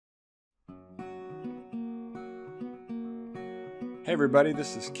Hey everybody,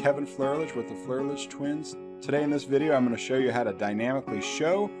 this is Kevin Flerlich with the Flerlich Twins. Today in this video I'm going to show you how to dynamically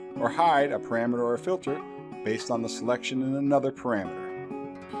show or hide a parameter or a filter based on the selection in another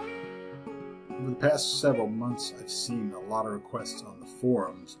parameter. Over the past several months I've seen a lot of requests on the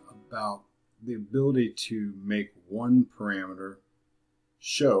forums about the ability to make one parameter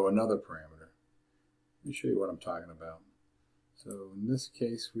show another parameter. Let me show you what I'm talking about. So in this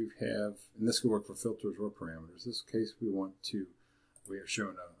case we have, and this could work for filters or parameters, in this case we are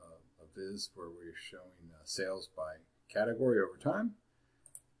showing a viz where we're showing sales by category over time.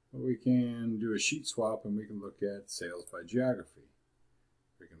 But we can do a sheet swap and we can look at sales by geography.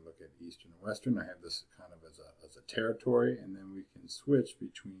 We can look at Eastern and Western. I have this kind of as a territory, and then we can switch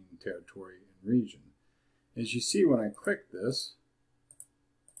between territory and region. As you see when I click this,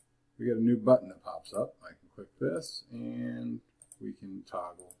 we get a new button that pops up. I can click this and we can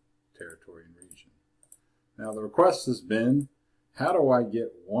toggle territory and region. Now the request has been, how do I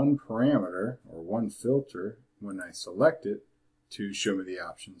get one parameter or one filter when I select it to show me the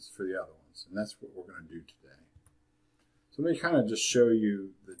options for the other ones? And that's what we're going to do today. So let me kind of just show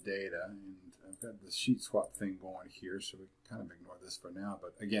you the data, and I've got the sheet swap thing going here, so we can kind of ignore this for now.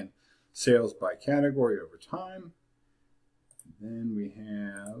 But again, sales by category over time. Then we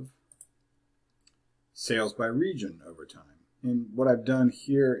have sales by region over time. And what I've done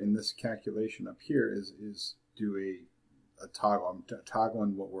here in this calculation up here is do a toggle. I'm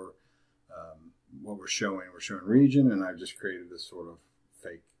toggling what we're showing. We're showing region, and I've just created this sort of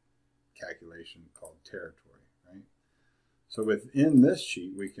fake calculation called territory, right? So within this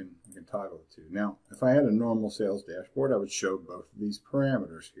sheet, we can toggle the two. Now, if I had a normal sales dashboard, I would show both of these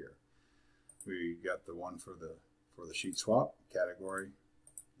parameters here. We got the one for the sheet swap, category,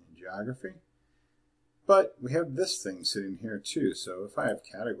 and geography. But we have this thing sitting here too. So if I have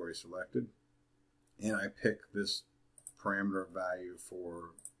category selected and I pick this parameter value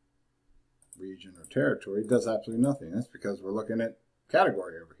for region or territory, it does absolutely nothing. That's because we're looking at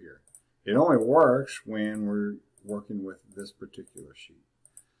category over here. It only works when we're working with this particular sheet.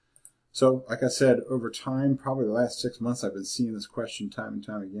 So like I said, over time, probably the last 6 months, I've been seeing this question time and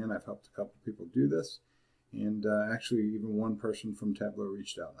time again. I've helped a couple of people do this. And actually even one person from Tableau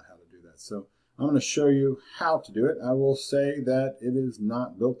reached out on how to do that. So I'm going to show you how to do it. I will say that it is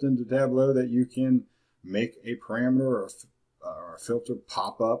not built into Tableau that you can make a parameter or a filter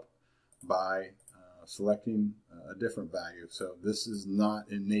pop up by selecting a different value. So this is not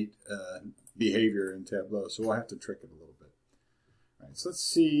innate behavior in Tableau, so we'll have to trick it a little bit. All right, so let's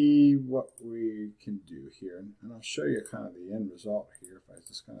see what we can do here. And I'll show you kind of the end result here. If I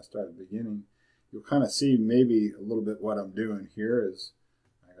just kind of start at the beginning, you'll kind of see maybe a little bit what I'm doing here is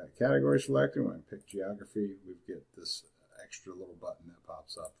I got category selected. When I pick geography, we get this extra little button that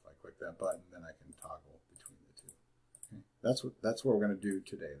pops up. If I click that button, then I can toggle between the two. Okay? That's what we're going to do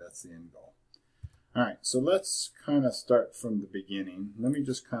today. That's the end goal. All right, so let's kind of start from the beginning. Let me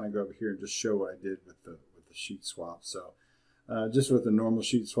just kind of go over here and just show what I did with the sheet swap. So just with the normal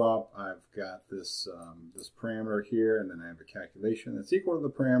sheet swap, I've got this this parameter here, and then I have a calculation that's equal to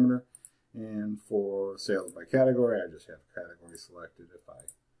the parameter. And for sales by category, I just have category selected. If I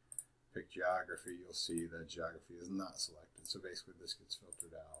pick geography, you'll see that geography is not selected. So basically this gets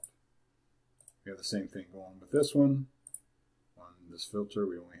filtered out. We have the same thing going with this one. On this filter,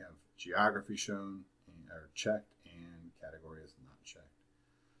 we only have geography shown or checked, and category is not checked.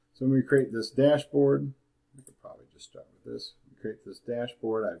 So when we create this dashboard, we could probably just start with this. We create this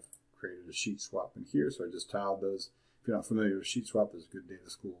dashboard. I've created a sheet swap in here, so I just tiled those. If you're not familiar with sheet swap, there's a good data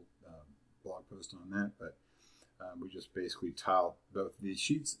school blog post on that, but we just basically tile both of these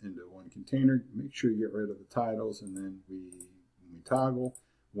sheets into one container. Make sure you get rid of the titles, and then when we toggle,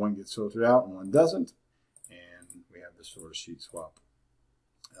 one gets filtered out and one doesn't, and we have this sort of sheet swap,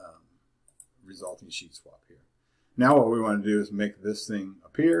 resulting sheet swap here. Now what we want to do is make this thing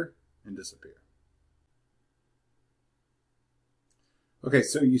appear and disappear. Okay,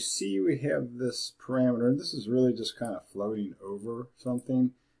 so you see we have this parameter, and this is really just kind of floating over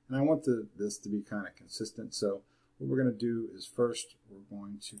something. And I want this to be kind of consistent. So what we're going to do is first we're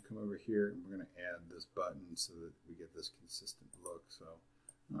going to come over here and we're going to add this button so that we get this consistent look. So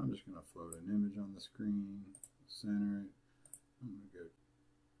I'm just going to float an image on the screen, center it.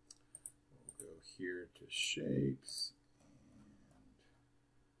 We'll go here to shapes and parameter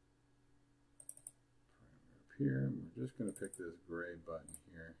up here. And we're just going to pick this gray button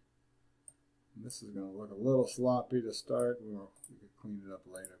here. And this is going to look a little sloppy to start. We could clean it up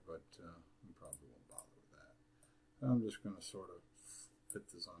later, but we probably won't bother with that. So I'm just going to sort of fit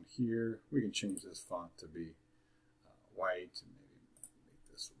this on here. We can change this font to be white and maybe make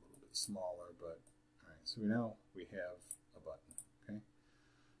this a little bit smaller. But all right, so now we have a button.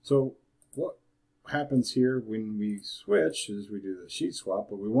 So what happens here when we switch is we do the sheet swap,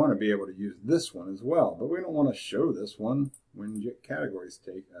 but we want to be able to use this one as well. But we don't want to show this one when you get categories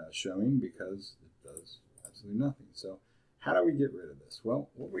showing, because it does absolutely nothing. So how do we get rid of this? Well,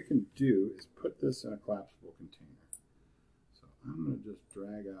 what we can do is put this in a collapsible container. So I'm going to just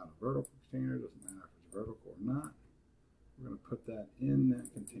drag out a vertical container. Doesn't matter if it's vertical or not. We're going to put that in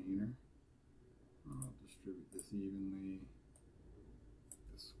that container. I'll distribute this evenly.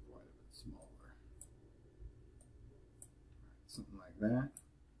 This is quite a bit smaller. Something like that.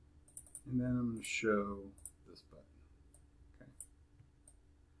 And then I'm going to show this button. Okay.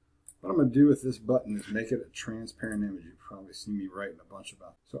 What I'm going to do with this button is make it a transparent image. You've probably seen me writing a bunch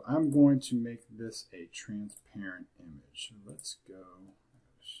about it. So I'm going to make this a transparent image. So let's go.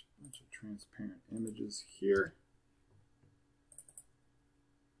 A bunch of transparent images here.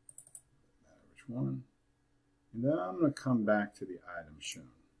 One, and then I'm going to come back to the item shown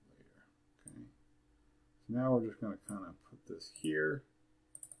later. Okay, so now we're just going to kind of put this here,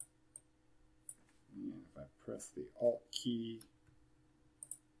 and if I press the Alt key,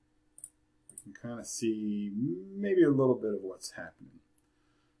 we can kind of see maybe a little bit of what's happening.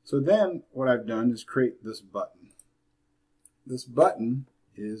 So then what I've done is create this button. This button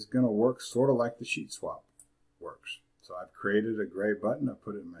is going to work sort of like the sheet swap works. So I've created a gray button. I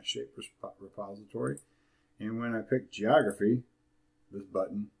put it in my shape repository. And when I pick geography, this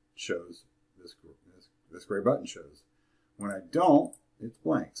button shows, this gray button shows. When I don't, it's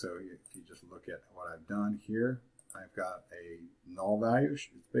blank. So if you just look at what I've done here, I've got a null value.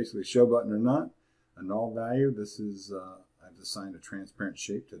 It's basically show button or not. A null value. This is, I've assigned a transparent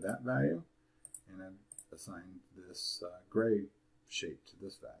shape to that value. And I've assigned this gray shape to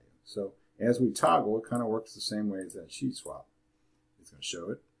this value. So as we toggle, it kind of works the same way as that sheet swap. It's going to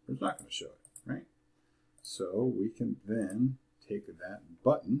show it, or it's not going to show it, right? So we can then take that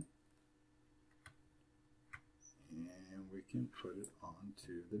button and we can put it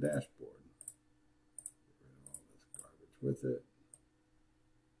onto the dashboard. Get rid of all this garbage with it.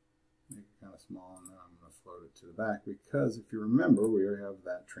 Make it kind of small, and then I'm going to float it to the back, because if you remember, we already have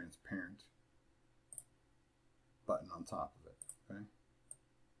that transparent button on top of it, okay?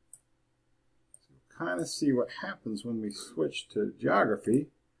 Kind of see what happens when we switch to geography.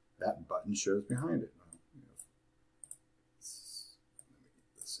 That button shows behind it. Let me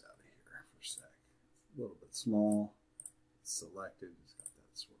get this out of here for a sec. It's a little bit small. It's selected. It's got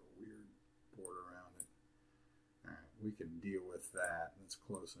that sort of weird border around it. All right, we can deal with that. That's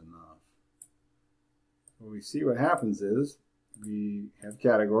close enough. Well, we see what happens is we have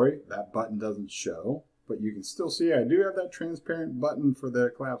category. That button doesn't show, but you can still see I do have that transparent button for the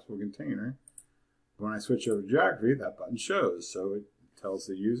collapsible container. When I switch over to geography, that button shows. So it tells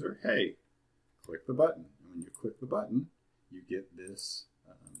the user, hey, click the button. And when you click the button, you get this,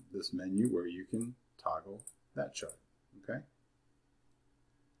 this menu where you can toggle that chart. Okay?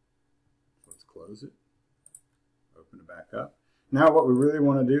 So let's close it. Open it back up. Now what we really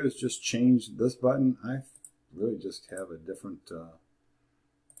want to do is just change this button. I really just have a different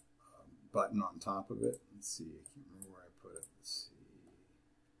button on top of it. Let's see. I can't remember where I put it. Let's see.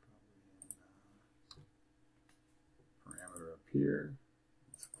 Parameter up here.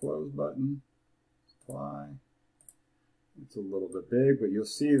 It's a close button. Apply. It's a little bit big, but you'll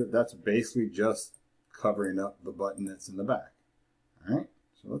see that that's basically just covering up the button that's in the back. All right,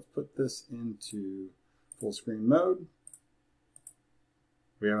 so let's put this into full screen mode.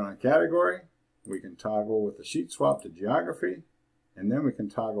 We have it on category. We can toggle with the sheet swap to geography, and then we can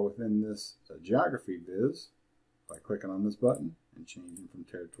toggle within this geography viz by clicking on this button and changing from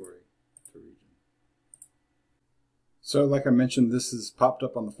territory to region. So like I mentioned, this has popped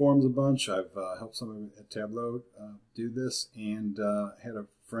up on the forums a bunch. I've helped someone at Tableau do this, and had a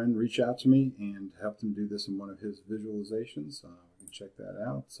friend reach out to me and helped him do this in one of his visualizations. You can check that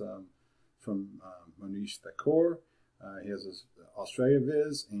out. It's from Monish Thakur. He has his Australia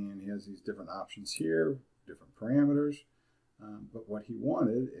viz, and he has these different options here, different parameters. But what he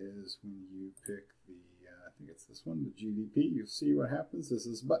wanted is when you pick the, I think it's this one, the GDP, you see what happens is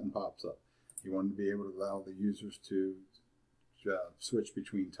this button pops up. You want to be able to allow the users to switch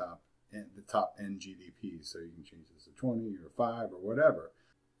between the top N GDPs. So you can change this to 20 or 5 or whatever.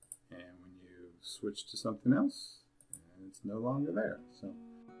 And when you switch to something else, it's no longer there.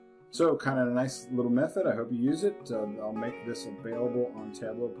 So kind of a nice little method. I hope you use it. I'll make this available on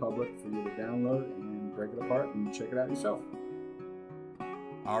Tableau Public for you to download and break it apart and check it out yourself.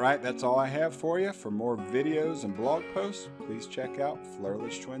 All right, that's all I have for you. For more videos and blog posts, please check out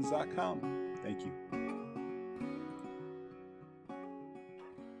FlourishTwins.com. Thank you.